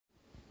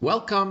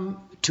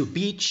Welcome to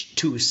Beach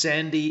Too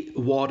Sandy,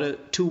 Water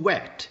Too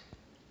Wet,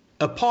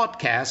 a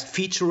podcast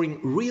featuring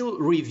real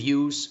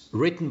reviews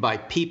written by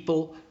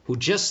people who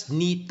just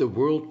need the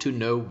world to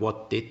know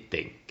what they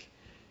think.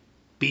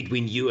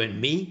 Between you and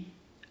me,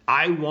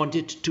 I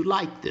wanted to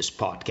like this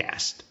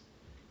podcast,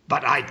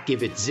 but I'd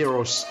give it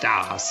 0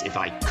 stars if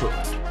I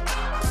could.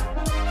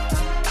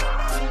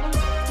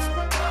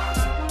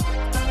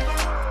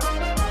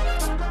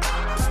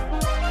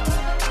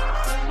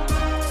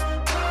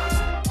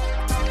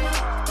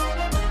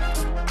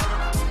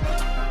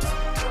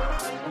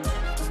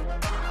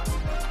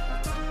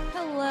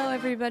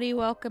 Everybody,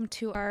 welcome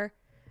to our,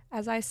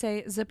 as I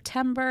say,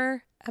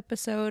 September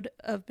episode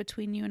of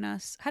Between You and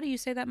Us. How do you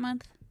say that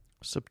month?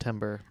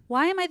 September.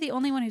 Why am I the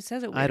only one who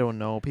says it weird? I don't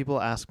know.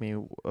 People ask me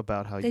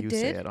about how They you did?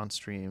 say it on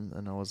stream,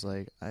 and I was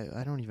like,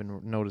 I don't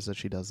even notice that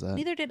she does that.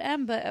 Neither did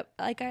Em, but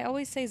I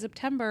always say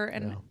September,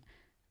 and Yeah.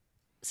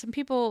 some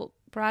people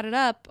brought it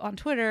up on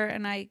Twitter,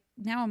 and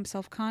now I'm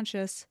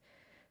self-conscious.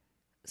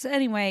 So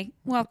anyway,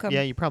 welcome.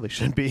 Yeah, you probably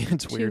should be.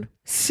 It's to weird.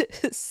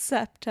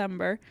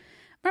 September.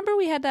 Remember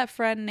we had that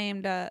friend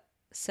named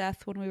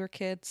Seth when we were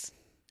kids?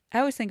 I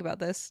always think about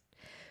this.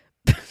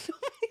 Don't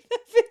make that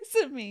face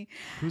at me.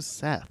 Who's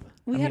Seth?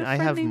 I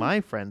have my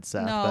friend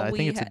Seth, but I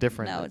think it's a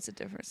different. No, it's a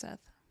different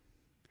Seth.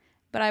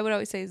 But I would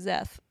always say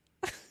Zeth.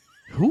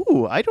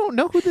 Who? I don't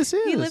know who this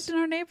is. He lived in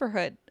our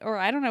neighborhood, or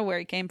I don't know where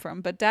he came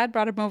from, but Dad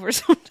brought him over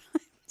sometimes.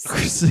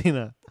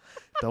 Christina,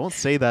 don't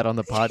say that on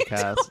the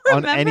podcast.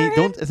 Him?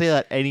 Don't say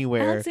that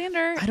anywhere.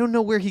 Alexander. I don't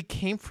know where he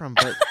came from,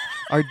 but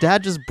our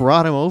dad just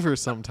brought him over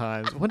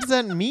sometimes. What does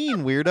that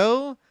mean,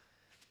 weirdo?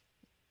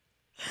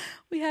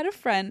 We had a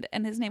friend,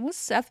 and his name was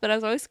Seth, but I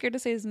was always scared to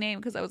say his name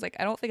because I was like,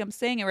 I don't think I'm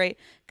saying it right,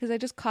 because I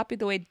just copied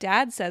the way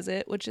Dad says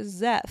it, which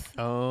is Zeth.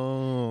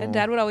 Oh. And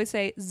Dad would always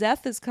say,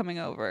 Zeth is coming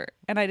over,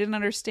 and I didn't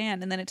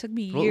understand, and then it took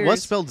me years.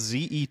 What's spelled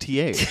Zeth?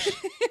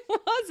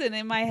 It wasn't.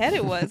 In my head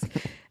it was.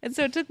 And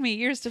so it took me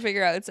years to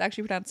figure out it's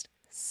actually pronounced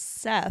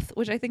Seth,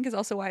 which I think is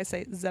also why I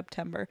say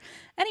September.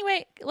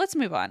 Anyway, let's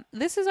move on.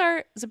 This is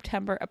our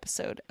September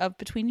episode of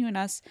Between You and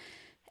Us.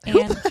 And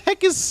Who the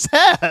heck is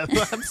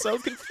Seth? I'm so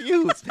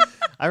confused.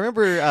 I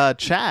remember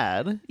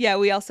Chad. yeah,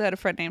 we also had a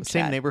friend named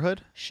Same Chad.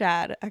 neighborhood?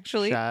 Shad,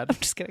 actually. Shad. I'm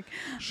just kidding.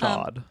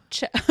 Shad.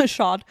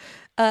 Shad.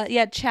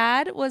 Yeah,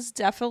 Chad was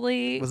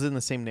definitely. Was it in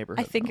the same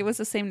neighborhood? I think though? it was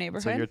the same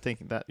neighborhood. So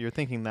you're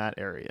thinking that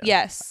area.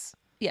 Yes.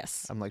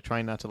 I'm like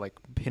trying not to like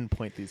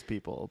pinpoint these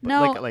people. But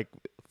No, like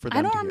for them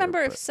I don't to remember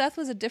hear, if Seth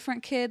was a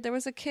different kid. There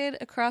was a kid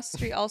across the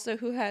street also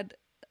who had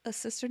a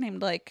sister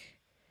named like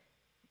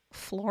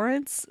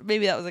Florence.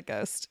 Maybe that was a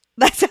ghost.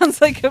 That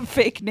sounds like a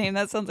fake name.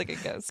 That sounds like a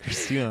ghost.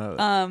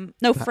 Christina,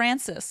 No,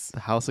 Francis. the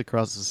house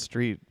across the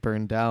street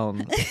burned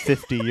down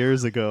 50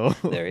 years ago.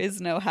 There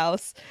is no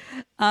house.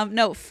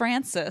 No,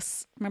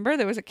 Francis. Remember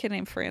there was a kid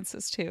named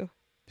Francis too.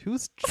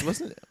 Was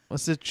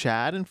it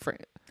Chad and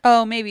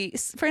Oh, maybe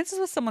Francis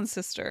was someone's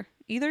sister.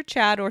 Either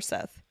Chad or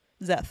Seth.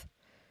 Zeth.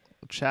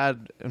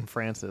 Chad and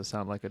Francis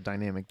sound like a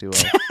dynamic duo.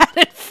 Chad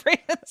and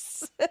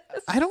Francis.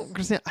 I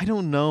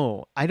don't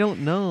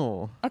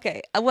know.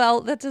 Okay,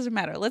 well, that doesn't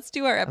matter. Let's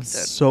do our I'm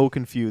episode. so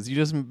confused. You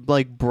just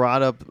like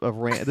brought up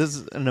this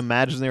is an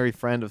imaginary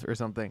friend or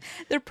something.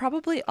 They're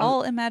probably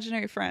all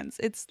imaginary friends.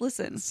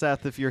 Listen.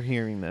 Seth, if you're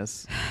hearing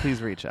this,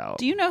 please reach out.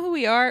 Do you know who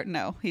we are?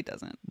 No, he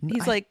doesn't.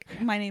 He's like,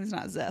 my name's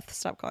not Zeth.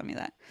 Stop calling me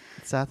that.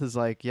 Seth is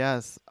like,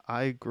 yes,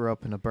 I grew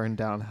up in a burned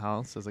down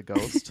house as a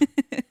ghost.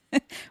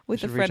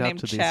 With a friend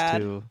named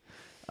Chad. These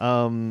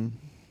two.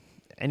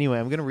 Anyway,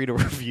 I'm gonna read a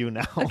review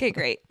now. Okay,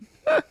 great.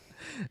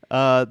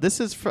 This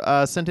is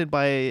sent in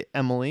by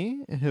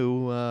Emily,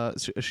 who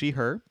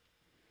her.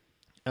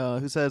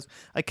 Who says,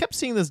 I kept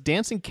seeing this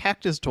dancing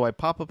cactus toy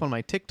pop up on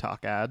my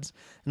TikTok ads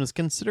and was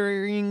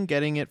considering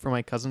getting it for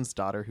my cousin's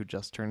daughter who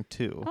just turned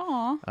 2.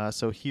 Aw.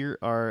 So here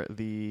are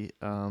the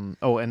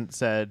and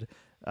said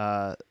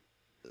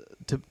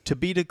to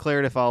be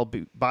declared if I'll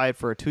buy it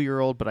for a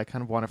 2-year-old, but I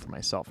kind of want it for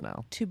myself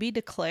now. To be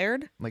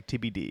declared? Like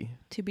TBD.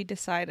 To be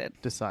decided.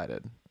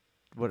 Decided.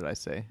 What did I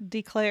say?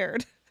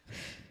 Declared.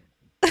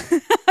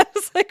 I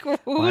was like,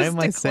 Why am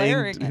I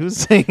saying it? who's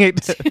saying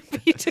it? To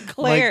be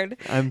declared.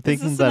 Like, I'm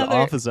thinking that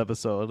Office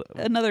episode.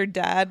 Another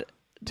dad.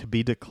 To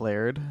be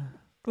declared.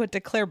 What,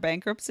 declare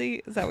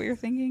bankruptcy? Is that what you're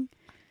thinking?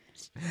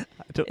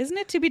 Isn't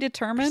it to be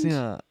determined?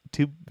 Christina,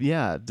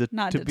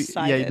 not to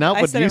decided. Be, yeah, not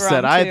I what said you it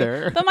said wrong,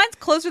 either. Too. But mine's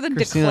closer than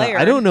Christina,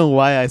 declared. I don't know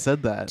why I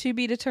said that. To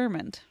be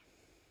determined.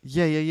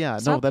 Yeah.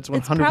 Stop. No, that's 100%.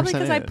 It's probably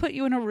because I it. put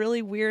you in a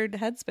really weird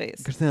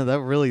headspace. Christina, that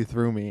really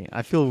threw me.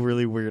 I feel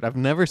really weird. I've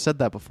never said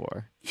that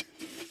before.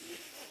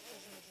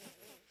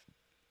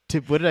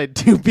 What did I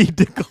do? Be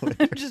declared.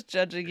 I'm just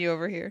judging you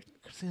over here.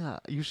 Christina,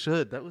 you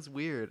should. That was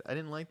weird. I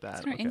didn't like that.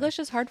 Okay. English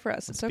is hard for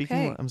us. It's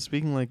okay. I'm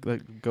speaking like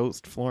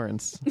Ghost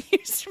Florence.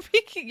 You're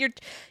speaking.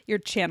 You're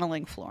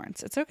channeling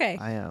Florence. It's okay.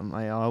 I am.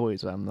 I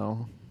always am,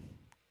 though.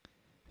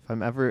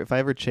 If I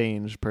ever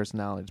change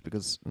personalities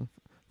because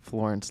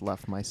Florence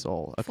left my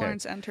soul. Okay.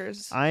 Florence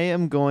enters. I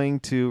am going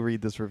to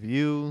read this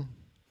review.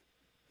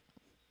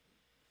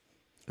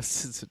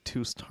 This is a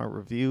 2-star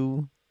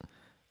review.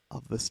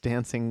 of this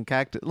dancing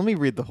cactus. Let me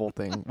read the whole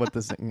thing. What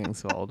the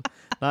singing's called.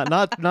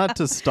 Not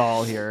to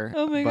stall here.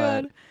 Oh my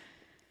but God.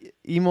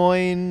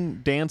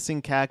 Emoine,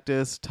 dancing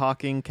cactus,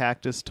 talking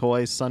cactus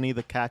toy. Sunny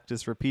the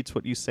cactus repeats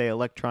what you say.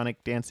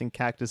 Electronic dancing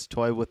cactus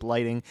toy with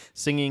lighting.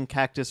 Singing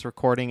cactus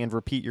recording and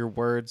repeat your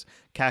words.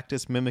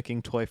 Cactus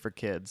mimicking toy for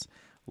kids.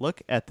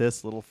 Look at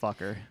this little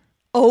fucker.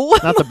 Oh,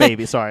 Not the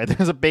baby. Sorry,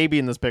 there's a baby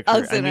in this picture.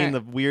 Alexander. I mean the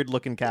weird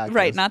looking cactus.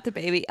 right, not the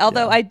baby.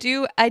 Although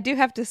Yeah. I do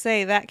have to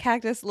say that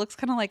cactus looks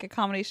kind of like a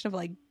combination of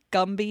like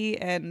Gumby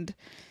and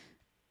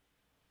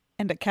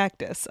a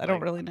cactus. I don't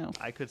Like, really know.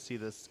 I could see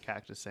this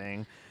cactus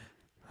saying,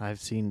 "I've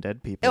seen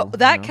dead people." Oh,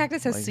 that you know?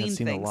 cactus has Like,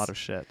 seen a things. lot of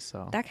shit.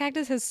 So That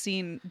cactus has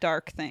seen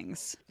dark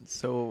things.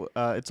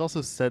 it's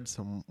also said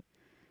some.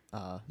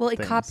 Well, it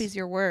things. copies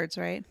your words,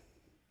 right?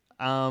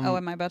 Oh,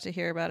 am I about to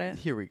hear about it?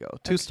 Here we go.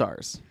 2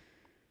 stars.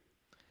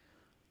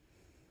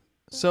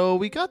 So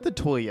we got the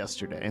toy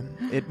yesterday.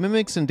 It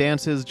mimics and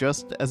dances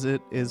just as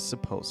it is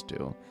supposed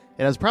to.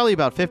 It has probably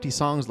about 50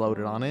 songs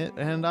loaded on it,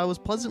 and I was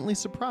pleasantly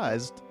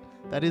surprised.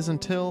 That is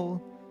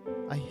until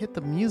I hit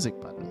the music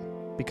button.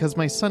 Because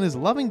my son is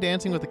loving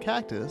dancing with the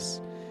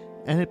cactus,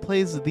 and it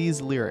plays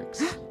these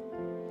lyrics.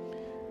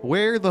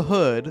 Where the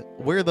hood,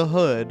 where the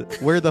hood,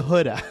 where the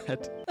hood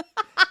at?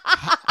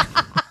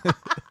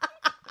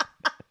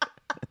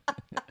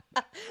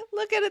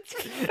 Look at its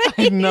face.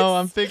 I know,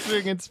 I'm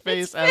picturing its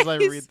face as I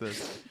face. read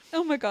this.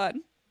 Oh my God.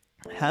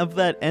 Have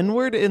that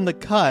N-word in the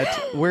cut,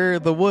 where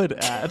the wood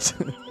at?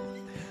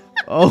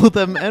 Oh,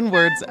 them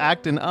N-words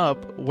acting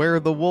up, where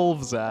the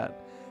wolves at?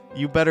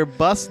 You better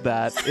bust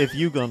that if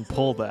you gon'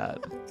 pull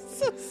that.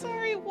 So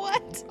sorry,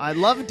 what? I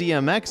love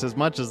DMX as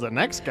much as the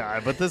next guy,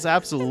 but this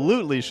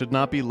absolutely should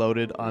not be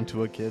loaded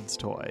onto a kid's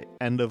toy.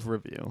 End of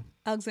review.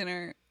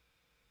 Alexander,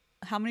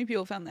 how many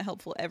people found that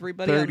helpful?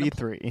 Everybody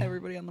 33.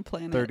 Everybody on the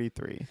planet.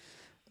 33.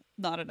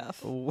 Not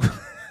enough. Oh,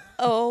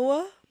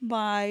 Oh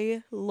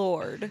my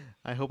Lord.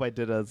 I hope I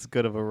did as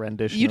good of a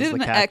rendition You as did the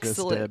an cactus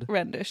excellent did.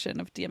 rendition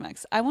of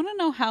DMX. I want to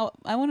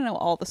know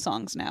all the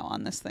songs now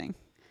on this thing.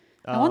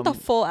 I want the Um,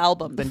 full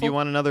album. Then do you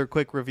want another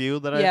quick review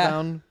that I Yeah.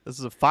 found? This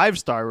is a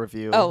 5-star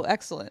review. Oh,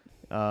 excellent.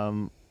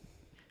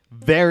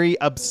 Very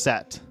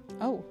upset.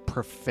 Oh.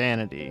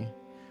 Profanity.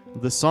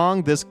 The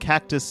song this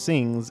cactus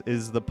sings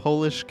is the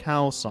Polish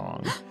cow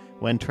song.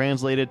 When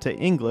translated to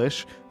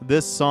English,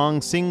 this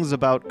song sings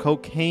about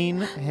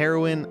cocaine,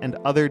 heroin, and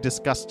other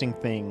disgusting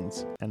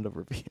things. End of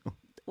review.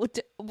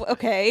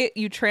 Okay,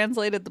 you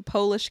translated the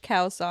Polish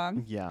cow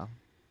song. Yeah.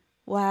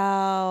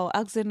 Wow,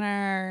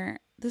 Alexander,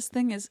 this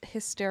thing is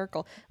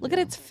hysterical. Look at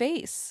its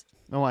face.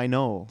 Oh, I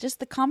know. Just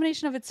the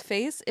combination of its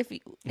face. If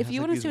It you has,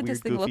 want to these see what this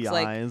weird, thing looks goofy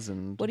like, eyes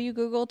and... what do you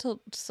Google to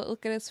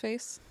look at its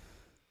face?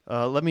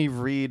 Let me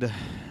read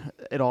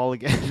it all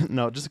again.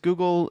 No, just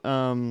Google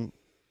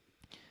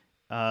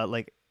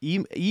like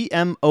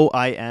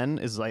EMOIN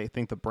is I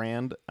think the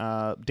brand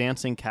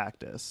dancing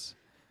cactus.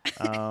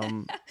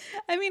 I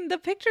mean, the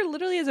picture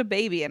literally has a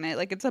baby in it.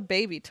 Like, it's a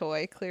baby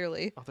toy,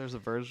 clearly. Oh, there's a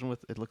version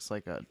with it looks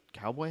like a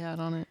cowboy hat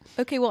on it.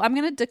 Okay, well, I'm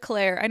going to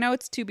declare. I know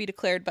it's to be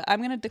declared, but I'm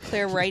going to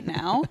declare right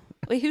now.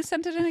 Wait, who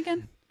sent it in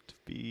again? To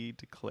be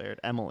declared,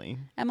 Emily.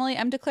 Emily.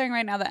 I'm declaring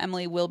right now that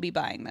Emily will be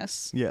buying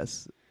this.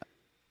 Yes.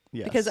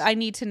 Yes. Because I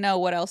need to know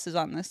what else is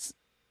on this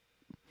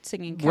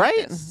singing right,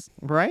 cactus.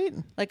 right.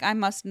 Like, I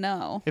must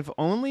know. If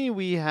only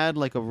we had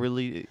like a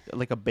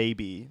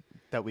baby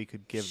that we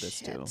could give this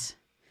to. Shit.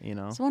 You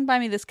know. Someone buy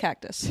me this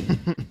cactus.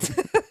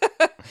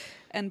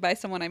 And by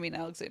someone, I mean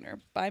Alexander.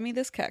 Buy me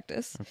this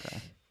cactus. Okay.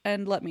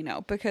 And let me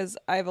know, because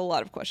I have a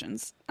lot of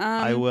questions.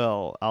 I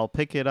will. I'll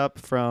pick it up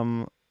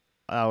from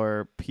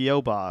our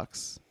P.O.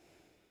 box.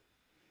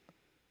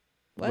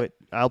 What?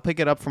 I'll pick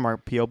it up from our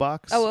P.O.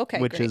 box. Oh, okay,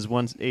 Which great. is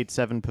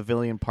 187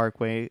 Pavilion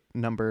Parkway,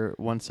 number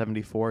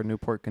 174,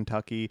 Newport,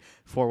 Kentucky,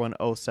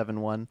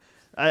 41071.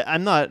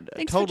 I'm not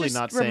Thanks for totally just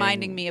not saying,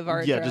 reminding me of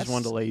our Yeah, address. just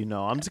wanted to let you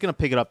know. I'm just gonna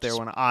pick it up there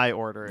when I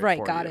order it. Right,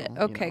 for got you, it. you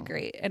Okay, know.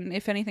 great. And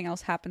if anything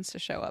else happens to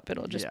show up,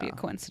 it'll just be a Yeah,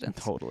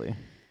 coincidence. Totally.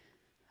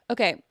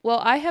 Okay, well,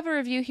 I have a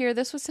review here.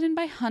 This was sent in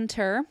by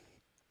Hunter,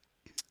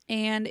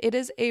 and it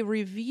is a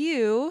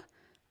review.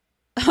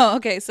 Oh,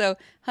 okay, so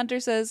Hunter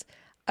says,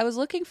 I was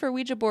looking for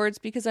Ouija boards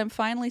because I'm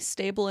finally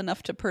stable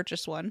enough to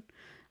purchase one.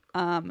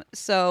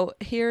 So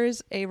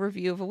here's a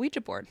review of a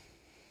Ouija board.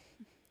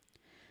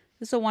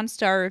 This is a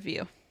 1-star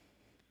review.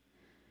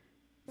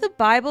 The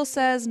Bible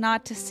says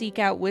not to seek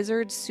out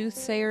wizards,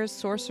 soothsayers,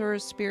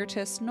 sorcerers,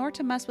 spiritists, nor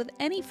to mess with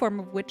any form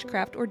of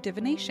witchcraft or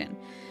divination.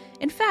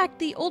 In fact,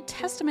 the Old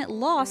Testament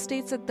law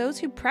states that those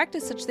who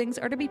practice such things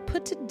are to be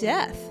put to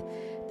death.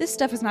 This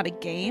stuff is not a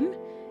game.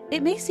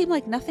 It may seem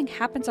like nothing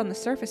happens on the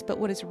surface, but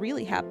what is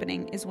really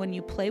happening is when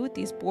you play with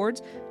these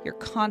boards, you're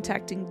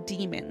contacting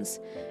demons.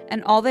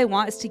 And all they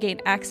want is to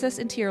gain access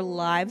into your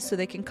lives so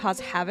they can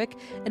cause havoc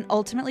and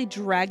ultimately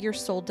drag your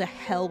soul to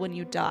hell when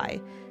you die.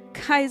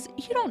 Guys,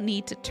 you don't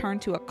need to turn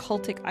to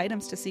occultic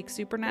items to seek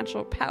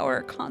supernatural power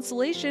or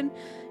consolation.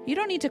 You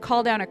don't need to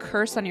call down a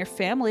curse on your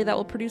family that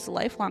will produce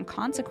lifelong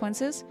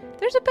consequences.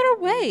 There's a better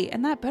way,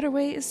 and that better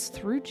way is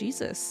through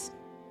Jesus.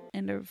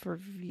 End of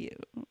review.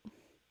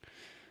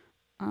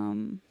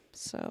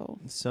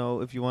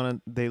 So if you want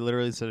to, they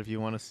literally said if you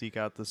want to seek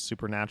out the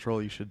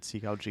supernatural, you should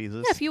seek out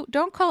Jesus. Yeah, if you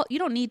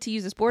don't need to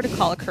use this board to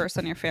call a curse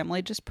on your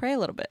family. Just pray a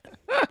little bit.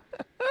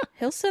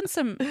 He'll send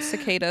some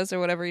cicadas or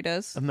whatever he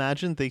does.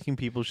 Imagine thinking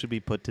people should be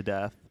put to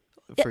death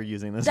for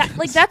using this.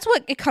 That's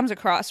what it comes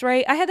across,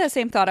 right? I had that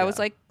same thought. I was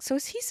like, so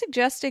is he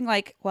suggesting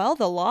like, well,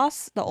 the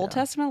Old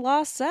Testament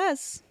law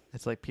says.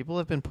 It's like people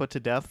have been put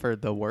to death for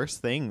the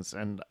worst things,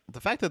 and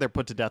the fact that they're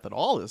put to death at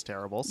all is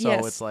terrible. So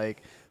it's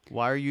like,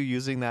 why are you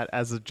using that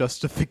as a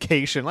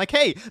justification? Like,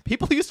 hey,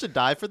 people used to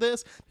die for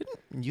this.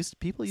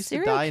 People used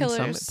to die in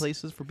some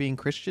places for being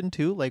Christian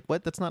too. Like,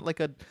 what? That's not like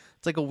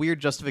it's like a weird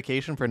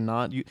justification for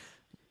not you.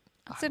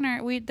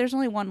 There's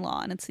only one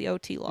law, and it's the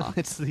OT law.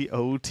 It's the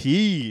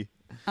OT.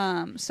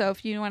 So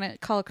if you want to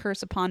call a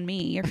curse upon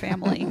me, your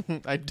family,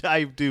 I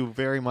do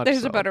very much.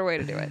 There's a better way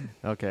to do it.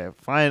 Okay,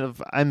 fine.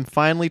 I'm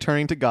finally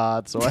turning to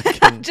God, so I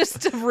can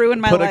just to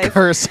ruin my put life. A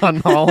curse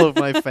on all of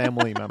my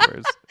family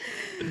members.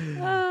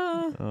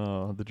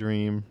 Oh, the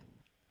dream.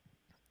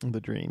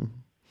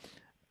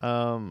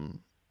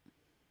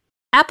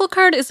 Apple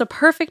Card is a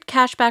perfect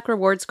cashback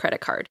rewards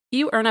credit card.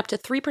 You earn up to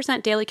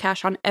 3% daily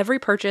cash on every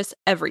purchase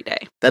every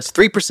day. That's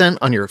 3%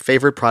 on your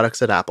favorite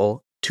products at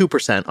Apple,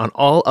 2% on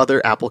all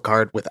other Apple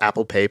Card with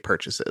Apple Pay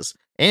purchases,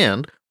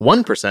 and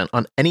 1%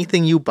 on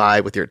anything you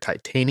buy with your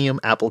titanium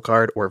Apple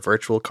Card or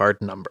virtual card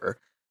number.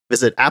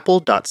 Visit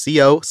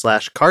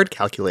apple.co/card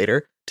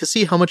calculator to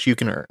see how much you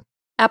can earn.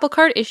 Apple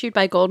Card issued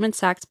by Goldman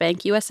Sachs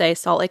Bank USA,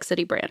 Salt Lake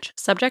City branch.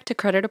 Subject to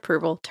credit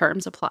approval.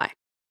 Terms apply.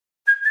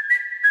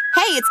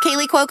 Hey, it's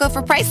Kaylee Cuoco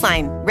for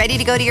Priceline. Ready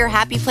to go to your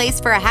happy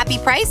place for a happy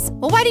price?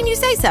 Well, why didn't you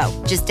say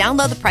so? Just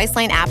download the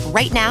Priceline app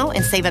right now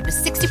and save up to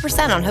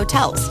 60% on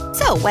hotels.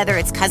 So whether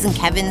it's Cousin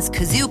Kevin's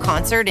Kazoo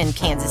Concert in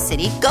Kansas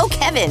City, go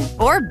Kevin,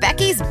 or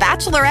Becky's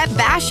Bachelorette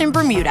Bash in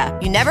Bermuda,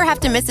 you never have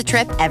to miss a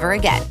trip ever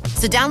again.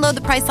 So download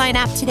the Priceline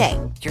app today.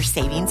 Your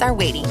savings are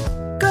waiting.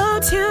 Go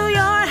to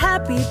your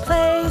happy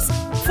place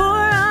for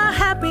a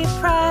happy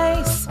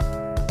price.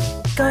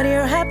 Go to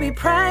your happy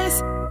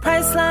price,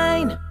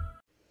 Priceline.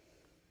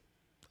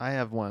 I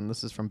have one.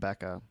 This is from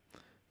Becca.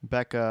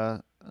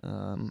 Becca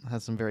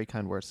has some very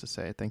kind words to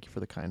say. Thank you for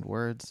the kind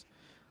words.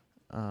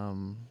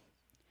 And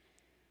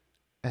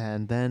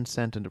then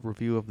sent a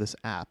review of this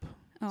app.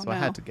 I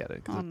had to get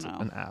it because it's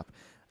an app.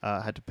 I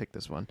had to pick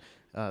this one.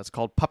 It's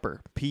called Pupper.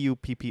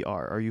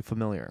 Puppr. Are you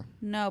familiar?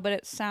 No, but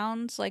it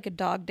sounds like a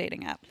dog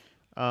dating app.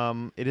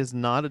 It is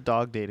not a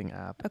dog dating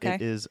app. Okay.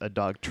 It is a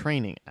dog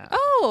training app.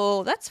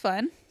 Oh, that's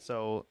fun.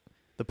 So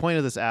the point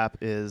of this app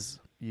is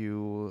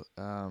you...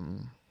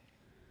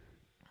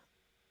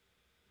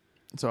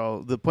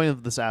 So the point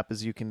of this app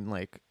is you can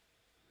like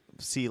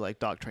see like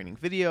dog training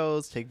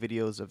videos, take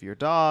videos of your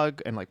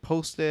dog and like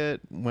post it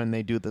when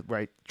they do the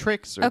right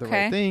tricks or the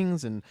right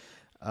things. And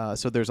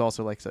so there's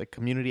also like a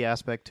community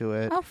aspect to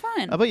it. Oh,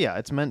 fun. But yeah,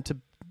 it's meant to,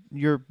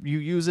 you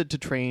use it to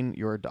train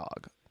your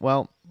dog.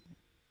 Well,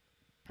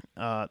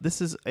 this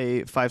is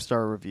a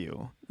 5-star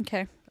review.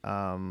 Okay.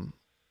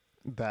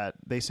 That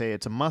they say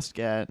it's a must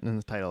get, in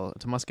the title,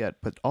 it's a must get,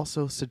 but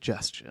also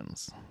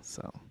suggestions.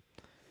 So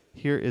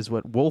here is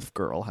what Wolf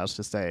Girl has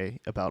to say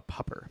about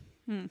Pupper.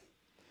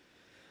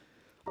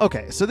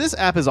 Okay, so this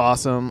app is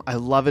awesome. I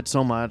love it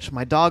so much.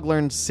 My dog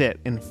learned sit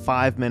in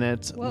 5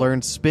 minutes,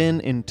 learned spin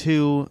in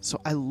 2,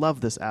 so I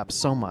love this app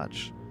so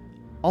much.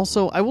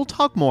 Also, I will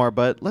talk more,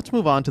 but let's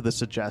move on to the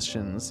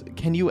suggestions.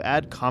 Can you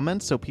add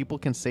comments so people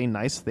can say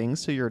nice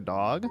things to your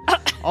dog?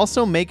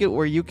 Also, make it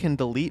where you can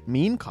delete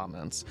mean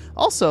comments.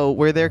 Also,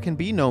 where there can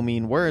be no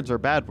mean words or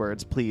bad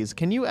words, please.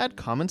 Can you add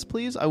comments,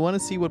 please? I want to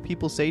see what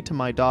people say to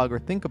my dog or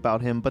think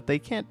about him, but they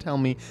can't tell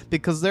me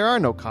because there are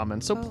no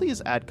comments, so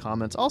please add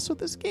comments. Also,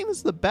 this game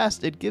is the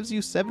best. It gives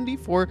you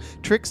 74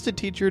 tricks to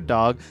teach your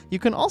dog. You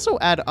can also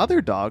add other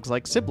dogs,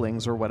 like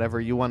siblings or whatever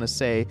you want to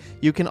say.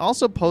 You can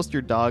also post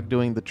your dog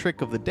doing the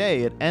trick of the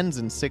day. It ends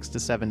in 6 to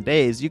 7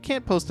 days. You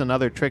can't post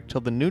another trick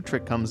till the new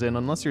trick comes in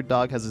unless your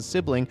dog has a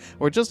sibling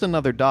or just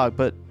another dog,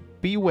 but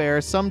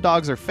beware, some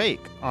dogs are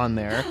fake on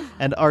there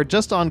and are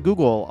just on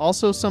Google.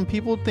 Also, some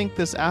people think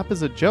this app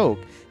is a joke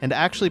and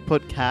actually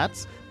put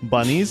cats,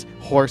 bunnies,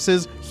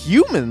 horses,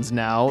 humans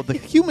now. The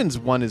humans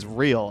one is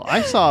real.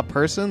 I saw a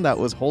person that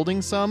was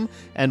holding some,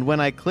 and when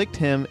I clicked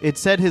him, it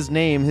said his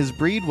name, his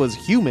breed was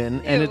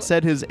human, and it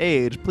said his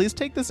age. Please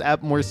take this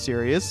app more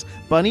serious.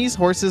 Bunnies,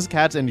 horses,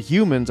 cats, and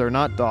humans are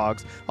not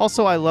dogs.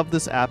 Also, I love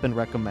this app and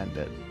recommend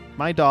it.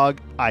 My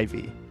dog,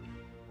 Ivy.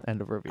 End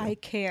of review. I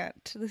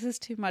can't. This is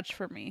too much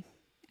for me,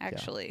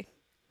 actually. Yeah.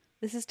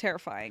 This is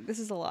terrifying. This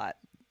is a lot.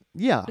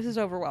 Yeah. This is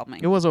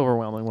overwhelming. It was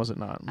overwhelming, was it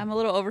not? I'm a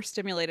little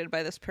overstimulated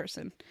by this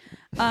person.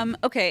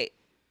 Okay,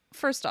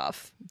 first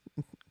off,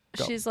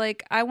 she's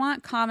like, I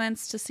want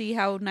comments to see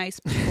how nice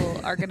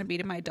people are going to be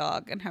to my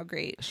dog and how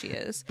great she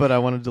is. But I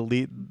want to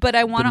delete. But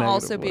I want to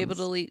also be able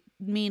to delete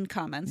mean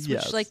comments.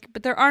 Yes. Which,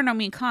 but there are no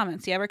mean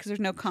comments, yeah, because there's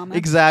no comments.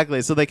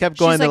 Exactly. So they kept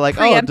going. They're like,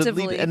 oh,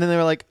 delete. And then they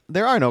were like,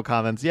 there are no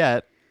comments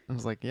yet. I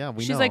was like, yeah, we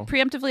know. She's like,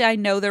 preemptively, I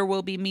know there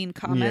will be mean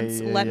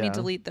comments. Let me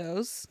delete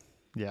those.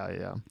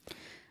 Yeah.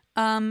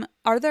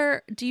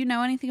 Do you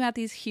know anything about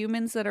these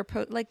humans that are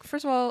like,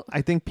 first of all,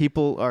 I think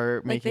people are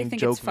like making they think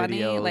joke it's funny,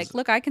 videos like,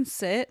 look, I can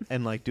sit.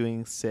 and like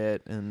doing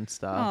sit and Oh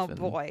stuff. and,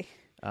 boy.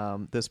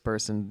 This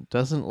person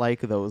doesn't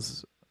like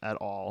those at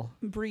all.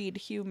 Breed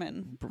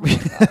human. Oh my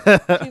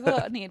God. People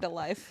need a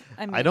life.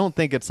 I mean, I don't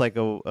think it's like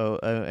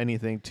a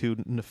anything too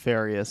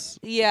nefarious.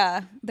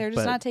 Yeah, they're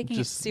just but not taking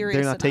it serious.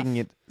 They're not enough, taking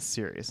it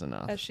serious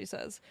enough. as she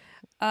says.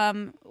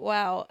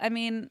 Wow. I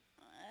mean,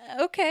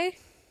 okay.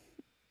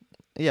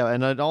 Yeah,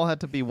 and it all had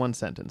to be one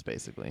sentence,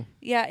 basically.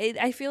 Yeah,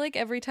 I feel like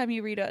every time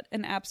you read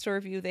an App Store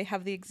review, they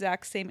have the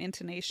exact same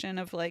intonation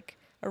of like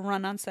a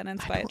run-on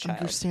sentence by a I don't child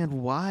understand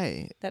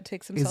why. that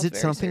takes himself Is it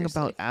very something seriously.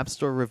 about App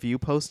Store review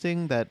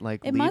posting that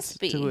like It leads must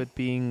be. to it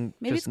being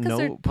Maybe just it's because no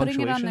they're putting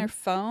punctuation? it on their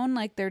phone,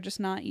 like they're just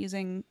not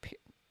using.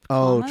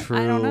 Oh, comma? true.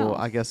 I don't know.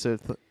 I guess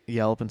with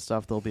Yelp and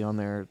stuff, they'll be on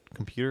their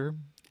computer.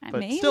 But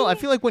Maybe? still, I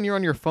feel like when you're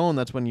on your phone,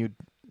 that's when you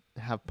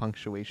have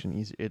punctuation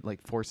easy. It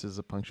like forces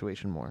a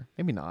punctuation more.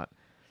 Maybe not.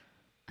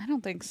 I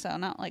don't think so.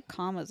 Not like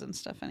commas and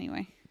stuff,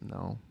 anyway.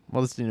 No.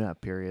 Well, this didn't have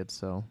periods,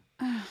 so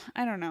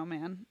I don't know,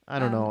 man. I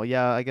don't know.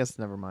 Yeah, I guess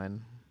never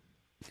mind.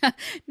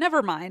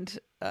 Never mind.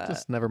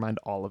 Just never mind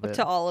all of it.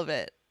 To all of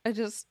it. I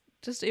just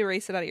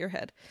erase it out of your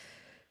head.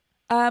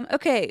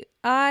 Okay,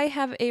 I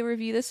have a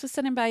review. This was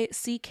sent in by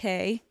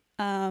CK,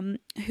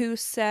 who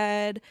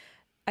said,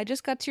 I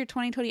just got to your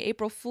 2020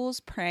 April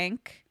Fool's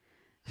prank.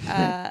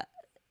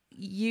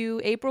 You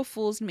April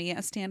Fool's me,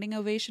 a standing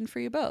ovation for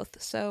you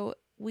both. So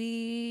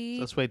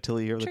Let's wait till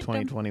you hear the tricked them.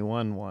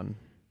 2021 one.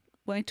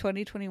 Wait,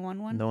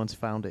 2021 one? No one's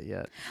found it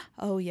yet.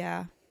 Oh,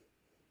 yeah.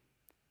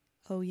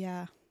 Oh,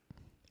 yeah.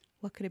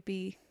 What could it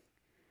be?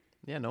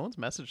 Yeah, no one's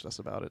messaged us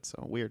about it,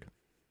 so weird.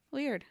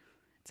 Weird.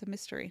 It's a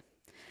mystery.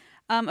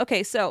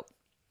 Okay, so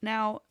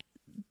now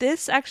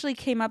this actually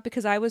came up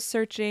because I was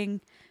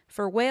searching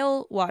for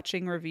whale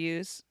watching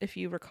reviews, if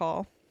you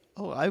recall.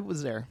 Oh, I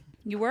was there.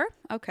 You were?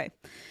 Okay.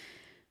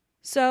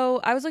 So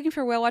I was looking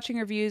for whale watching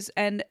reviews,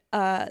 and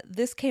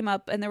this came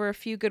up, and there were a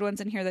few good ones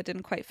in here that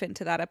didn't quite fit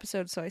into that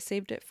episode, so I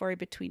saved it for a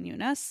Between You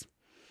and Us.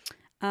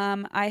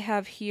 I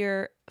have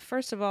here,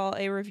 first of all,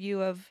 a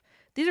review of,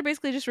 these are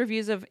basically just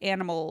reviews of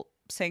animal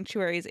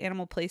sanctuaries,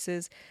 animal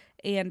places,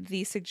 and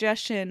the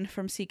suggestion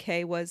from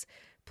CK was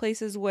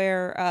places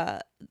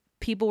where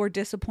people were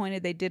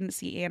disappointed they didn't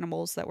see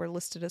animals that were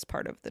listed as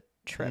part of the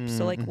trip.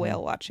 So like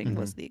whale watching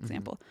was the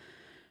example.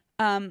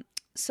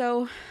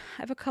 So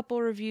I have a couple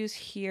reviews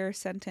here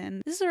sent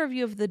in. This is a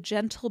review of the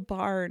Gentle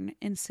Barn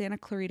in Santa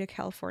Clarita,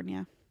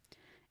 California.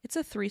 It's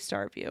a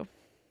 3-star review.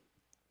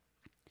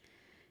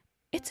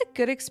 It's a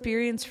good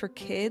experience for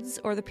kids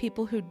or the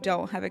people who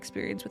don't have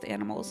experience with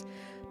animals.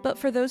 But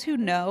for those who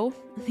know,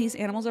 these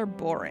animals are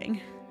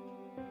boring.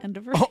 End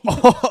of review.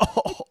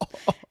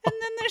 And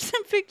then there's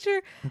a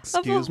picture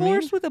of a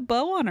horse with a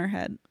bow on her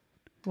head.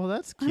 Well,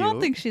 that's cute. I don't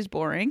think she's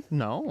boring.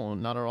 No,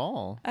 not at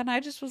all. And I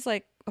just was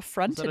like Is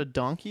affronted. that a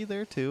donkey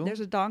there, too? There's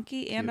a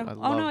donkey and Cute. a... I Oh,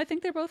 no, love- I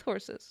think they're both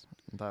horses.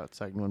 That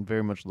second one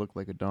very much looked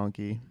like a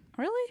donkey.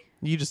 Really?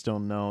 You just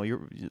don't know.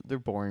 They're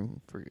boring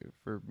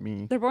for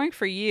me. They're boring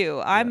for you.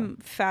 I'm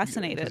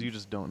fascinated. Because you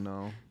just don't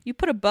know. You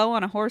put a bow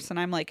on a horse and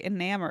I'm like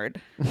enamored.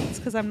 It's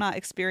because I'm not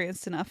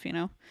experienced enough, you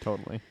know?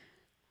 Totally.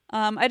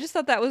 I just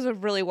thought that was a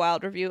really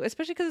wild review,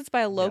 especially because it's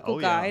by a local Oh,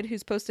 yeah. guide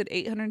who's posted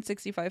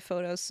 865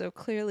 photos, so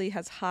clearly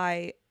has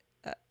high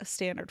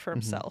standard for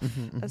himself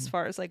as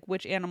far as like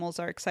which animals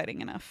are exciting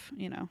enough,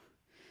 you know?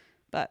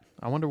 But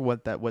I wonder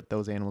what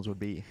those animals would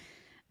be.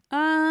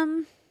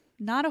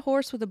 not a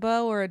horse with a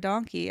bow or a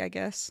donkey, I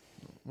guess.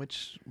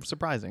 Which,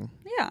 surprising.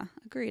 Yeah,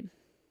 agreed.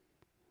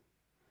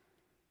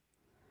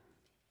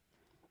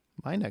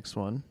 My next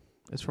one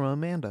is from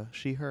Amanda.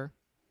 She, her.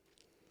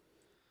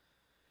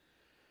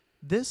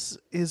 This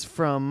is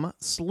from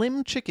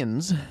Slim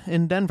Chickens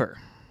in Denver.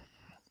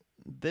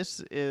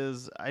 This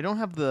is, I don't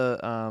have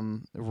the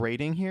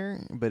rating here,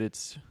 but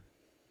it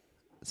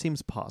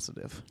seems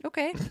positive.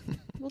 Okay,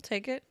 we'll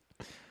take it.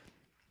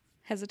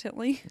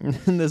 Hesitantly.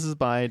 And this is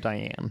by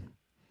Diane.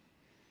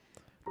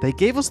 They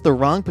gave us the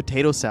wrong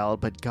potato salad,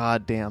 but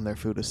goddamn, their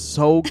food is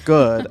so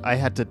good. I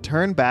had to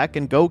turn back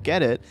and go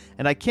get it,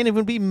 and I can't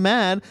even be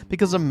mad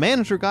because the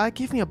manager guy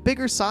gave me a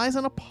bigger size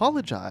and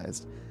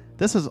apologized.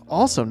 This has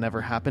also never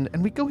happened,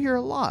 and we go here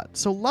a lot,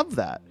 so love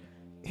that.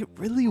 It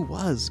really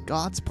was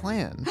God's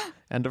plan.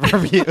 End of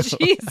review.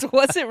 Jeez,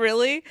 was it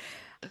really?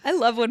 I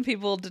love when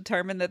people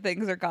determine that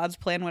things are God's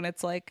plan when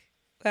it's like,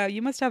 wow,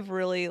 you must have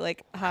really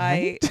like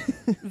high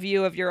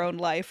view of your own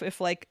life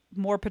if like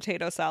more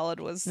potato salad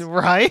was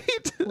Right?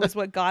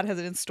 what God has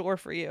in store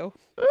for you.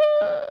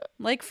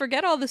 Like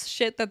forget all this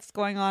shit that's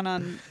going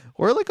on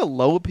Or like a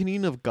low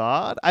opinion of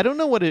God. I don't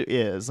know what it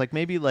is. Like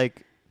maybe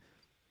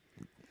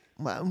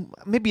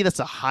that's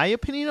a high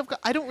opinion of God.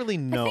 I don't really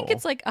know. I think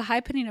it's like a high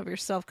opinion of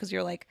yourself because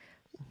you're like,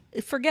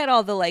 forget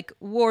all the like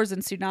wars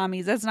and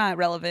tsunamis. That's not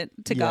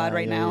relevant to God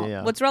right now.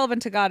 yeah. What's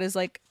relevant to God is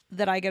like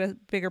that I get a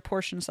bigger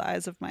portion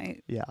size of my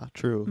Yeah,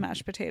 true.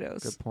 mashed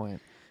potatoes. Good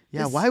point.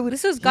 Yeah, This- why would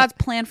this was God's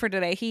plan for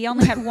today? He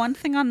only had one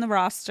thing on the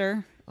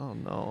roster, Oh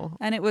no.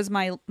 and it was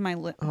my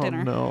Oh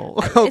dinner. no.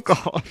 Oh It's-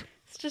 god.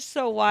 just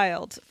so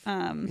wild.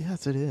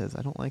 Yes, it is.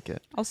 I don't like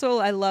it. Also,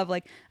 I love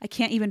like I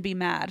can't even be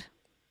mad.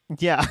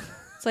 Yeah.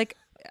 It's like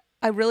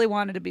I really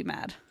wanted to be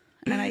mad,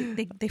 and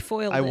they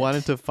foiled it. I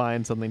wanted to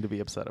find something to be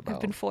upset I've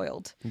about. been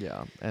foiled.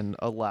 Yeah, and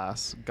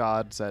alas,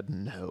 God said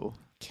no.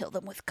 Kill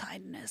them with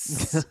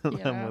kindness. Them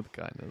Yeah. with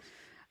kindness.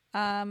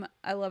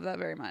 I love that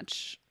very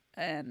much.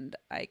 And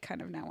I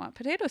kind of now want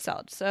potato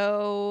salad.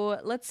 So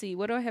let's see.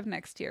 What do I have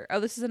next here? Oh,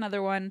 this is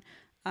another one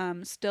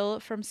still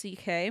from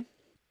CK.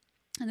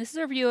 And this is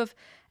a review of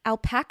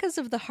Alpacas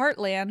of the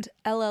Heartland,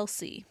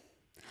 LLC.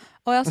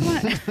 Oh, I also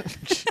want to...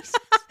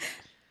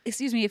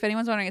 Excuse me, if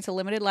anyone's wondering, it's a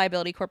limited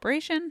liability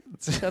corporation.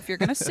 So if you're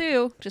going to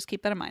sue, just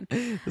keep that in mind.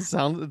 It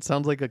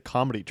sounds like a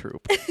comedy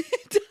troupe.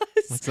 It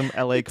does. Like some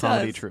LA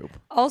comedy does. troupe.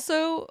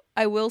 Also,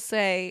 I will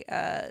say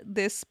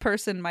this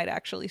person might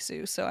actually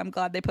sue, so I'm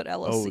glad they put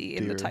LLC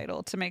in the dear.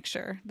 title to make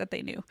sure that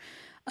they knew.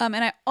 And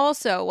I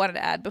also wanted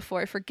to add,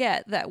 before I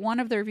forget, that one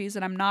of the reviews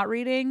that I'm not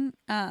reading,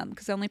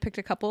 because I only picked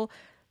a couple,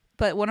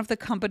 but one of the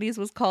companies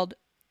was called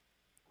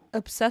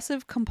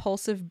Obsessive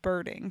Compulsive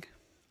Birding.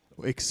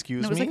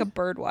 Excuse And it was me? like a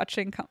bird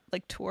watching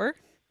tour.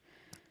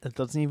 It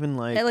doesn't even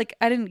like...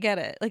 I didn't get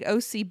it. Like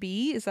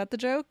OCB, is that the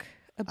joke?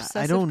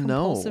 Obsessive I don't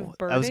compulsive know.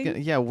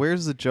 birding. Yeah,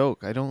 where's the joke?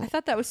 I I don't...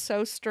 thought that was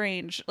so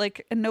strange.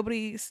 Like, and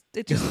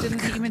it just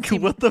didn't even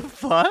seem What the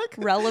fuck?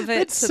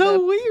 relevant It's to so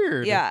the-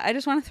 weird. Yeah, I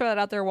just want to throw that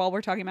out there while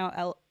we're talking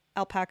about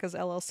Alpacas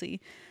LLC.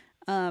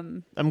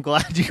 I'm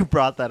glad you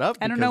brought that up.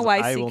 I don't know because why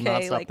I will not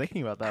CK stop like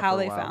thinking about that how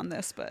for a they while. found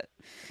this, but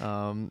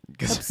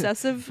 'Cause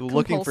obsessive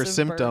looking for compulsive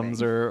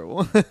symptoms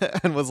birding.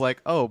 and was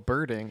like, oh,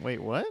 birding.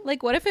 Wait, what?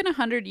 Like, what if in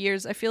 100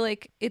 years, I feel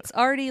like it's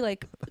already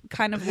like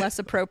kind of less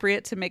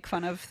appropriate to make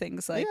fun of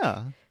things like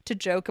Yeah. to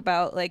joke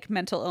about like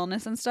mental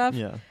illness and stuff.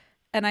 Yeah.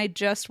 And I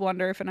just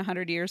wonder if in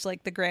 100 years,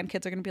 like the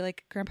grandkids are going to be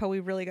like, Grandpa, we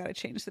really got to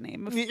change the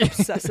name of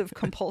obsessive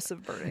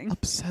compulsive birding.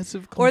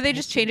 Obsessive Or they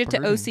just change it to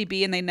birding.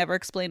 OCB and they never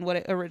explain what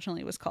it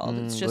originally was called.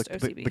 It's just Like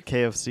OCB. The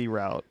KFC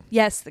route.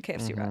 Yes, the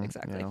KFC route,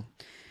 exactly. Yeah.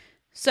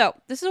 So,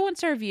 this is a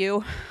one-star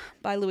review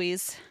by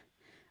Louise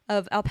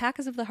of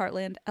Alpacas of the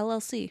Heartland,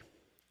 LLC.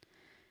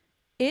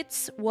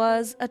 It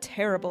was a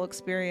terrible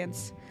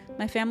experience.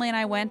 My family and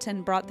I went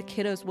and brought the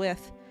kiddos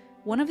with.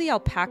 One of the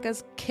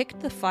alpacas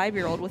kicked the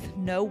 5-year-old with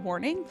no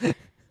warning.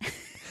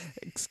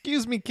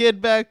 Excuse me,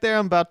 kid back there.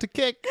 I'm about to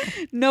kick.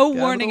 No Get out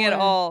of warning the at way.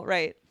 all.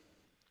 Right.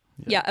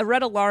 Yeah, a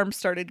red alarm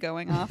started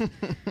going off.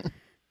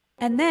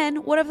 And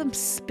then one of them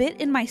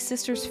spit in my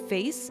sister's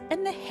face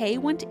and the hay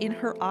went in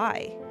her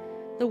eye.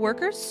 The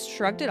workers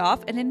shrugged it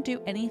off and didn't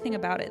do anything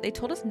about it. They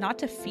told us not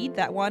to feed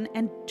that one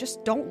and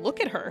just don't look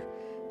at her.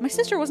 My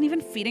sister wasn't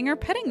even feeding or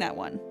petting that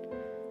one.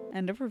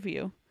 End of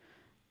review.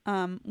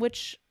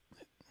 Which,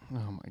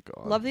 Oh my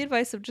god. love the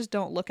advice of just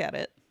don't look at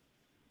it.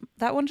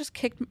 That one just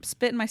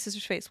spit in my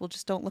sister's face. Well,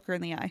 just don't look her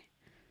in the eye.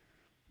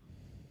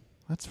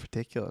 That's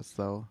ridiculous,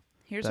 though.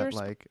 Here's that our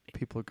like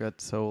people get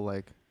so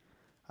like,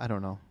 I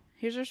don't know.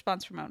 Here's a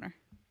response from owner.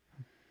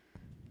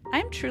 I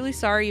am truly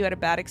sorry you had a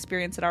bad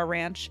experience at our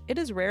ranch. It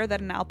is rare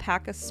that an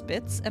alpaca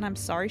spits, and I'm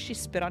sorry she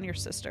spit on your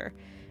sister.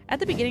 At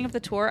the beginning of the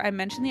tour, I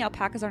mentioned the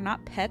alpacas are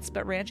not pets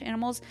but ranch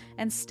animals,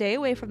 and stay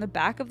away from the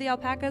back of the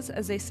alpacas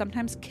as they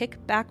sometimes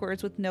kick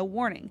backwards with no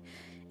warning.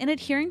 In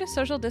adhering to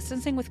social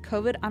distancing with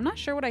COVID, I'm not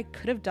sure what I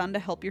could have done to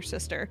help your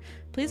sister.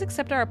 Please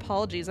accept our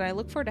apologies, and I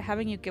look forward to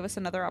having you give us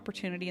another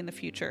opportunity in the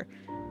future.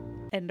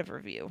 End of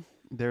review.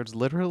 There's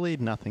literally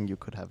nothing you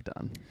could have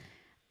done.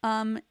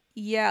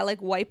 Yeah,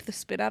 like wipe the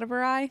spit out of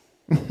her eye.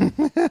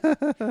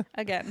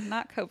 Again,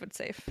 not COVID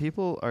safe.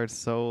 People are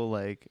so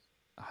like,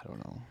 I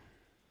don't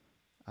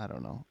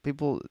know.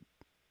 People,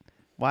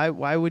 why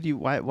would you,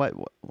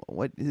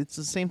 what, it's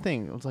the same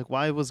thing. It's like,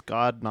 why was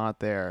God not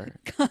there?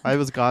 Why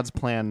was God's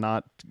plan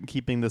not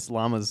keeping this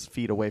llama's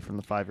feet away from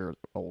the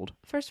 5-year-old?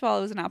 First of all,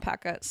 it was an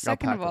alpaca.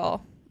 Second of Alpaca.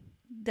 all,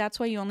 that's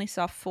why you only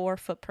saw 4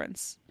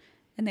 footprints,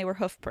 and they were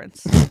hoof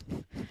prints,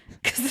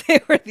 because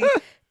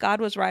God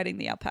was riding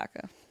the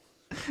alpaca,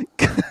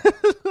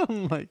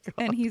 Oh my god.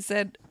 and He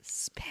said,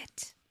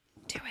 "Spit,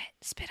 do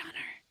it, spit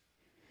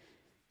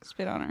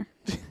on her."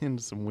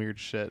 Into some weird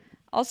shit.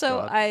 Also,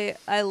 God.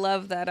 I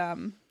love that.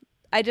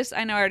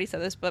 I know I already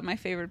said this, but my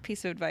favorite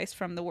piece of advice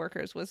from the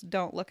workers was,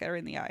 "Don't look at her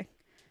in the eye."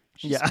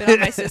 She Yeah. spit on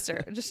my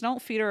sister. Just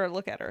don't feed her or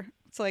look at her.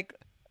 It's like,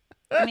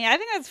 I mean, I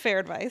think that's fair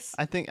advice.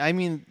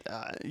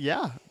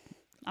 Yeah.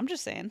 I'm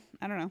just saying.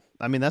 I don't know.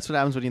 I mean, that's what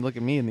happens when you look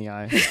at me in the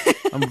eye.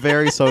 I'm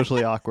very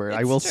socially awkward. I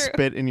It's will true.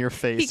 spit in your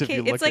face if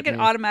you look It's like at an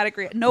me. automatic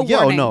no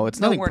Yeah, warning. no, it's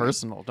no nothing warning.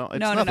 personal. It's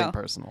No, nothing no.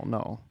 personal.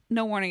 No.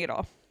 No warning at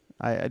all.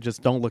 I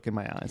just don't look in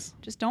my eyes.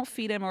 Just don't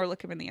feed him or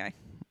look him in the eye.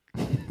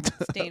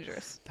 It's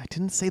dangerous. I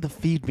didn't say the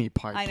feed me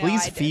part. I know,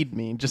 Please I did. feed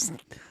me. Just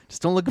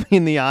don't look me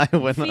in the eye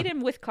when Feed him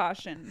with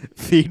caution.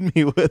 feed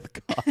me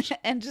with caution.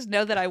 And just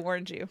know that I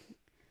warned you.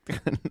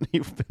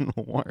 You've been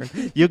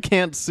warned. You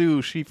can't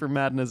sue Schieffer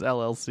Madness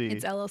LLC.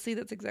 It's LLC.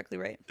 That's exactly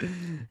right.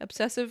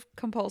 Obsessive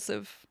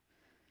compulsive.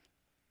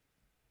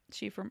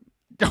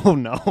 Oh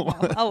no.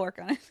 I'll work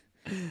on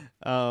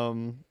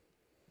it.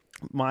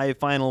 My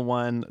final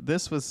one.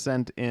 This was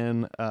sent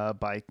in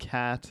by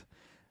Kat,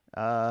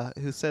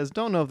 who says,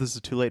 "Don't know if this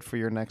is too late for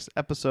your next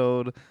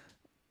episode.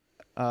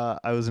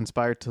 I was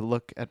inspired to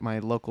look at my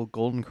local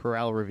Golden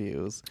Corral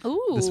reviews.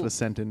 Ooh. This was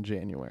sent in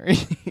January.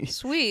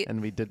 Sweet.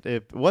 And we did.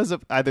 It was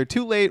either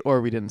too late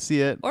or we didn't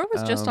see it. Or it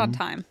was just on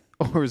time.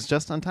 Or it was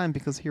just on time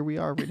because here we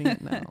are reading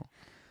it now.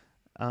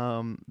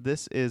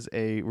 This is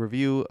a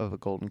review of a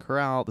Golden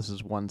Corral. This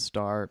is 1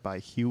 star by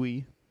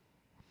Huey.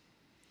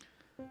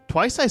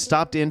 Twice I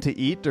stopped in to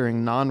eat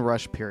during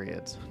non-rush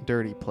periods.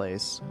 Dirty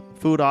place.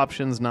 Food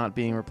options not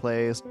being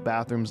replaced,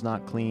 bathrooms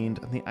not cleaned,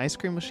 and the ice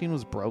cream machine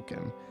was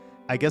broken.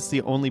 I guess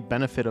the only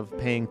benefit of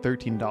paying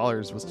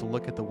 $13 was to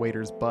look at the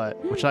waiter's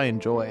butt, which I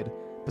enjoyed.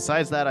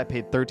 Besides that, I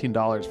paid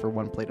 $13 for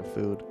 1 plate of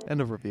food.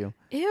 End of review.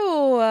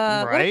 Ew,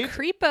 Right? what a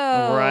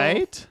creepo.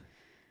 Right?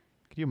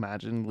 Could you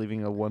imagine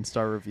leaving a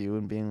 1-star review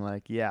and being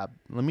like, yeah,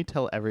 let me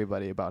tell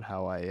everybody about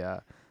how I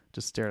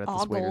just stared at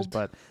this waiter's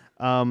butt.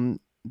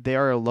 They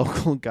are a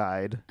local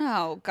guide.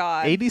 Oh,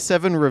 God.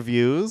 87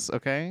 reviews,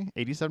 okay?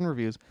 87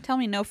 reviews. Tell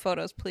me no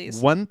photos,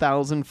 please.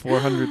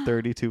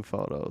 1,432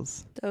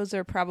 photos. Those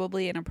are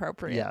probably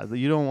inappropriate. Yeah,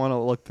 you don't want to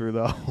look through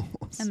those.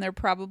 And they're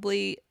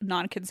probably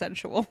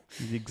non-consensual.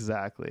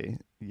 Exactly.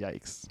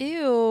 Yikes.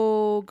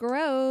 Ew,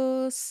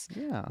 gross.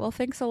 Yeah. Well,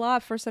 thanks a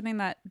lot for sending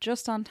that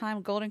just on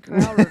time Golden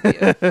Corral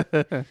review.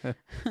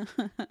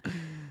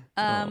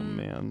 Oh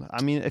man.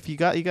 I mean, if you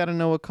got to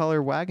know what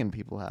color wagon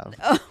people have.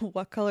 Oh,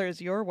 what color is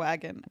your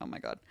wagon? Oh my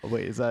God. Oh,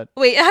 wait, is that?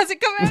 Wait, has it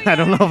come out? I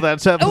don't know if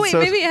that's episode. Oh wait,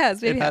 maybe it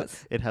has. Maybe it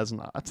has. It has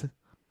not.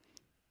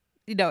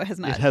 No, it has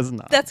not. It has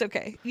not. That's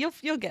okay. You'll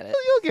get it.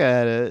 You'll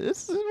get it.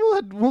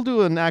 We'll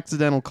do an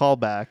accidental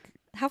callback.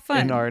 How fun.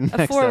 In our a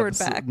next forward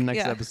episode, back. next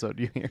Yeah. episode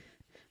you hear.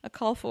 A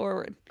call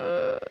forward.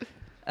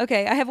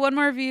 Okay, I have one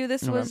more review.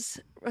 This was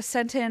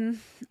sent in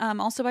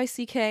also by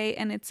CK,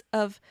 and it's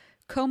of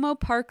Como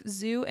Park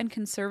Zoo and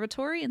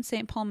Conservatory in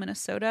St. Paul,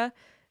 Minnesota.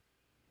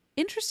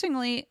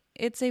 Interestingly,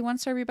 it's a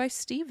 1-star review by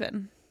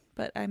Steven,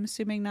 but I'm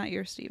assuming not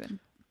your Steven.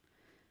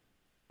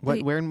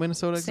 Where in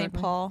Minnesota exactly? St.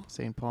 Paul.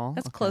 St. Paul.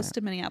 That's Okay. close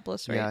to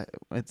Minneapolis, right?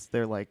 Yeah,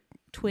 they're like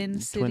Twin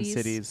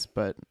cities.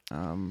 but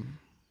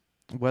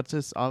what's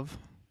this of?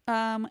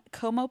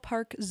 Como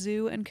Park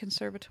Zoo and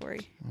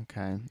Conservatory.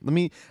 Okay.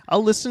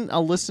 I'll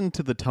listen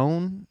to the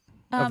tone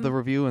of the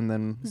review and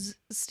then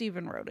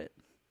Steven wrote it.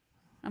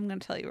 I'm going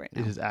to tell you right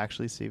now. it is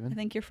actually I Steven.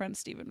 think your friend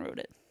Steven wrote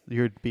it.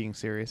 You're being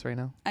serious right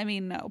now? I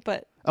mean, no,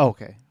 but Oh,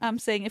 okay. I'm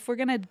saying if we're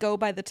going to go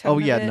by the tone Oh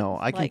yeah, of it, no,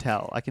 I can like,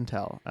 tell.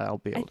 I'll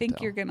be able to think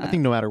tell. you're gonna- I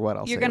think no matter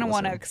what, You're going to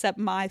want to accept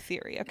my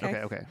theory, okay?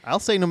 Okay. I'll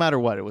say no matter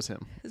what, it was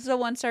him. This is a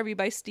 1-star review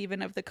by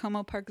Steven of the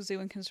Como Park Zoo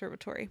and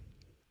Conservatory.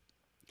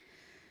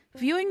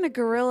 Viewing the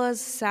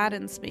gorillas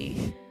saddens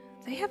me.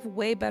 They have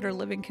way better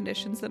living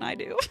conditions than I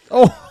do.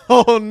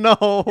 Oh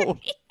no.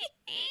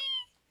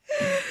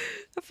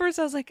 At first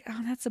I was like,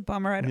 oh, that's a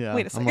bummer. I don't... Yeah.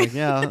 Wait a second. I'm like,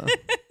 yeah.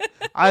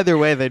 Either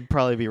way, they'd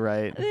probably be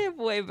right. They have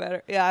way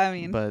better. Yeah, I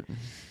mean. But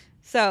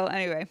So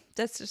anyway,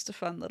 that's just a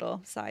fun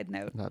little side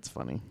note. that's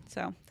funny.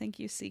 So thank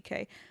you,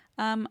 CK.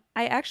 I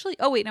actually,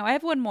 oh wait, no, I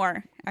have one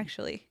more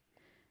actually.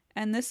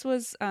 And this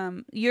was,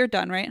 you're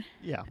done, right?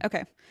 Yeah.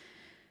 Okay.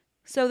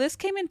 So this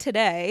came in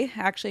today,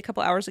 actually a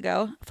couple hours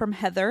ago, from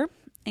Heather.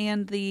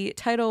 And the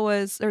title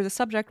was, or the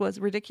subject was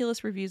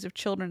Ridiculous Reviews of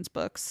Children's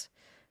Books.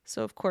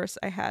 So of course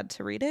I had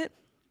to read it.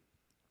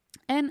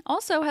 And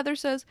also Heather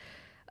says,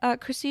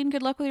 Christine,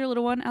 good luck with your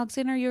little one.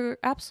 Alexander, you're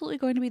absolutely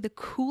going to be the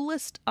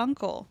coolest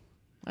uncle.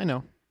 I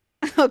know.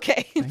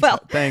 Okay. Well,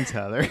 Thanks,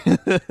 Heather.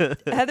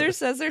 Heather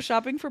says they're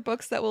shopping for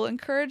books that will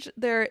encourage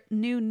their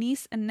new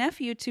niece and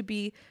nephew to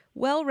be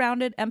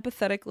well-rounded,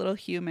 empathetic little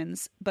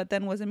humans, but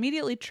then was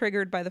immediately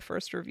triggered by the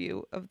first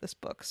review of this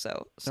book.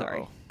 So,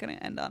 sorry. Going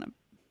to end on a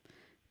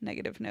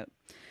negative note.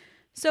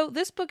 So,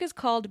 this book is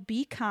called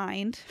Be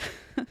Kind.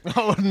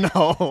 Oh,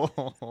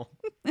 no.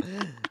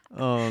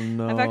 Oh,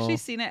 no. I've actually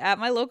seen it at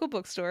my local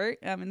bookstore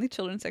in the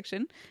children's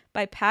section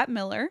by Pat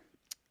Miller.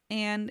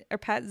 Or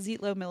Pat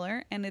Zietlow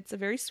Miller, and it's a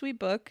very sweet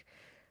book,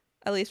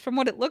 at least from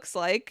what it looks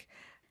like.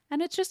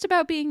 And it's just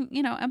about being,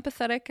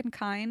 empathetic and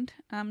kind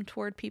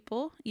toward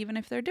people, even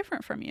if they're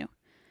different from you.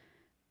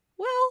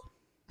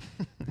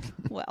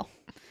 Well,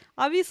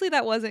 obviously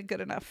that wasn't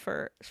good enough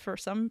for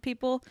some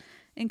people,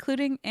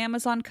 including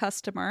Amazon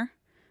customer.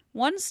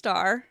 1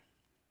 star,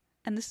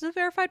 and this is a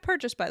verified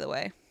purchase, by the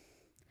way.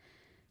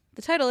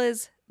 The title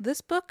is, This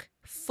book,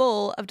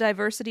 full of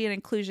diversity and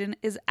inclusion,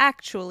 is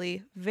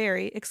actually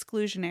very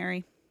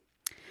exclusionary.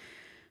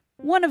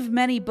 One of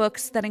many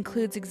books that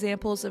includes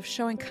examples of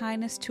showing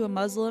kindness to a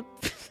Muslim.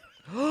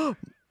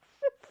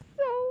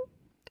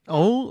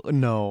 Oh,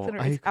 no.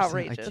 It's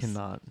outrageous. I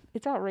cannot.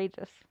 It's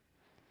outrageous.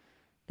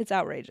 It's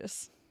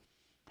outrageous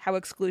how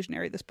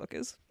exclusionary this book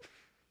is.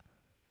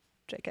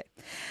 JK.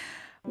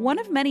 One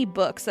of many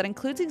books that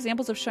includes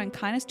examples of showing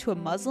kindness to a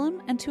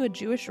Muslim and to a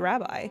Jewish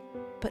rabbi,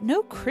 but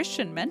no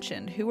Christian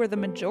mentioned, who are the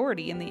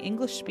majority in the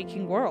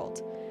English-speaking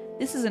world.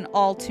 This is an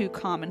all too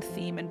common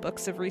theme in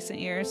books of recent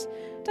years.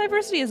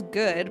 Diversity is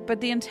good, but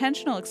the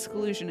intentional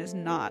exclusion is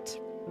not.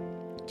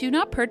 Do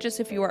not purchase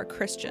if you are a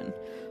Christian.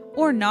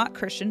 or not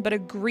Christian, but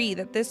agree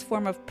that this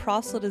form of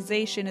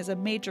proselytization is a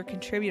major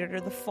contributor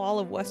to the fall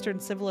of Western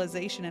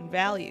civilization and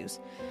values.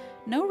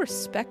 No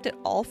respect at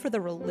all for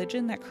the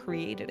religion that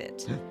created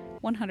it.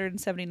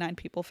 179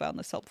 people found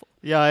this helpful.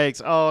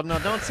 Yikes. Oh, no,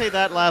 don't say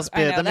that last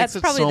bit. I know, that's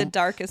probably the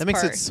darkest That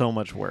makes part. it so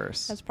much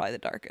worse. That's probably the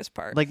darkest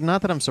part. Like,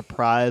 not that I'm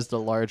surprised a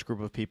large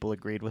group of people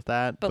agreed with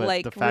that, but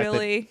like, the fact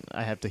really? that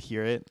I have to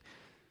hear it.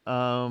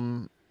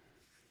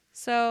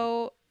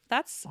 So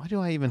that's... Why do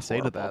I even say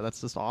to horrible. that?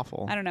 That's just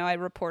awful. I don't know. I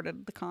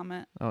reported the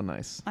comment. Oh,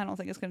 nice. I don't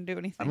think it's going to do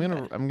anything.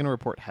 I'm gonna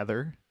report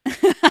Heather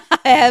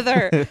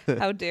Heather,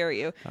 how dare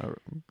you?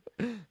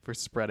 for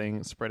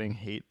spreading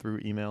hate through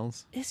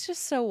emails. It's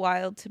just so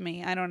wild to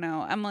me. I don't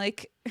know. I'm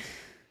like,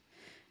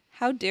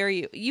 how dare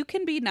you? You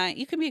can be nice.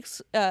 You can be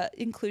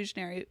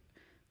inclusionary,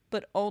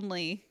 but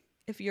only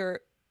if you're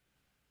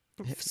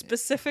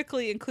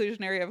specifically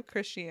inclusionary of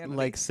Christianity.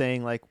 Like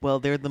saying, like, well,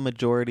 they're the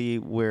majority.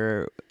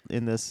 We're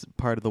in this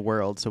part of the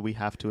world, so we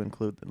have to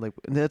include. Like,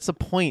 that's the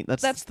point.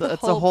 That's the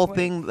whole point.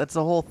 thing. That's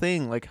the whole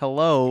thing. Like,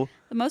 hello.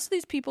 Most of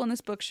these people in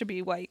this book should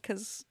be white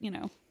because,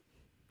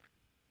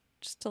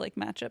 just to like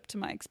match up to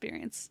my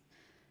experience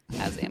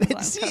as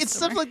Amazon See, customer. it's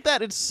stuff like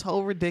that. It's so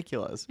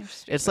ridiculous. You're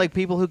stupid. It's like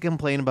people who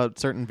complain about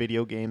certain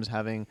video games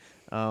having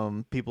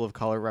people of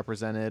color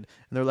represented,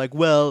 and they're like,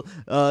 "Well,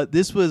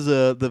 this was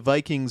the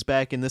Vikings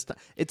back in this time."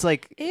 It's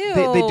like they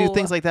do Ew.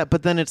 things like that,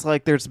 but then it's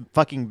like there's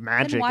fucking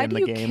magic why in do the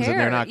you games, care? and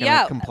they're not going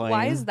to complain.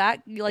 Why is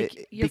that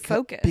like your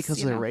focus? Because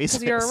you they're know? racist.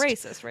 Because you're a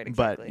racist, right?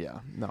 Exactly. But yeah,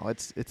 no,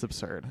 it's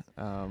absurd.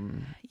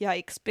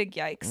 Yikes! Big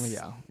yikes.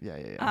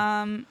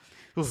 Yeah.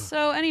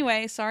 So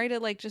anyway, sorry to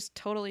like just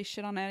totally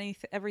shit on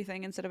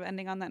everything instead of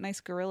ending on that nice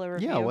gorilla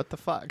review. Yeah, what the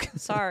fuck?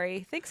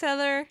 Sorry. Thanks,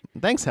 Heather.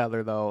 Thanks,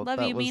 Heather. Though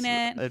Love you, mean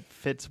it. It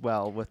fits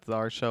well with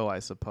our show, I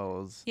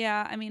suppose.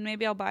 Yeah, I mean,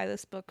 maybe I'll buy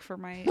this book for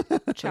my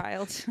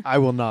child. I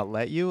will not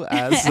let you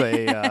as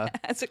a.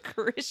 As a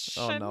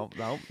Christian. Oh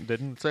no,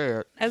 didn't say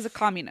it. As a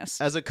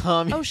communist. As a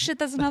communist. Oh shit,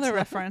 that's another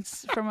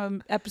reference from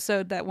an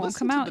episode that won't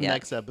come out the yet.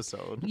 Next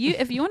episode.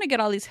 If you want to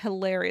get all these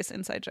hilarious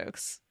inside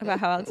jokes about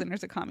how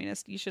Alexander's a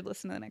communist, you should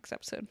listen to the next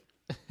episode.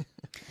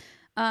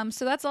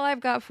 So that's all I've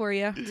got for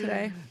you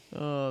today.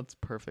 Oh, it's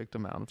perfect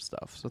amount of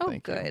stuff. So Oh,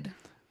 thank you. good.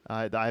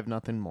 I have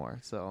nothing more.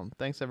 So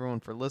thanks everyone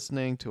for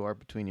listening to our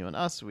Between You and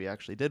Us. We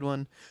actually did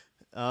one.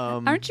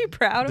 Aren't you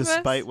proud of us?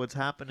 Despite what's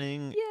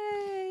happening.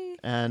 Yay!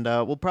 And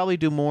we'll probably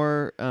do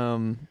more.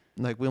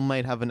 Like we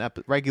might have an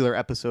regular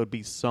episode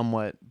be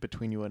somewhat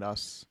Between You and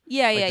Us.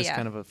 Yeah, like just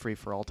kind of a free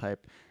for all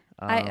type.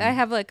 I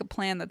have like a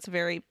plan that's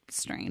very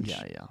strange.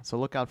 Yeah. So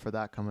look out for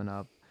that coming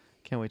up.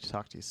 Can't wait to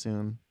talk to you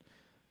soon.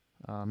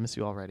 Miss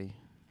you already.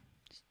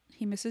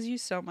 He misses you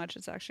so much.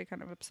 It's actually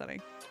kind of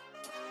upsetting.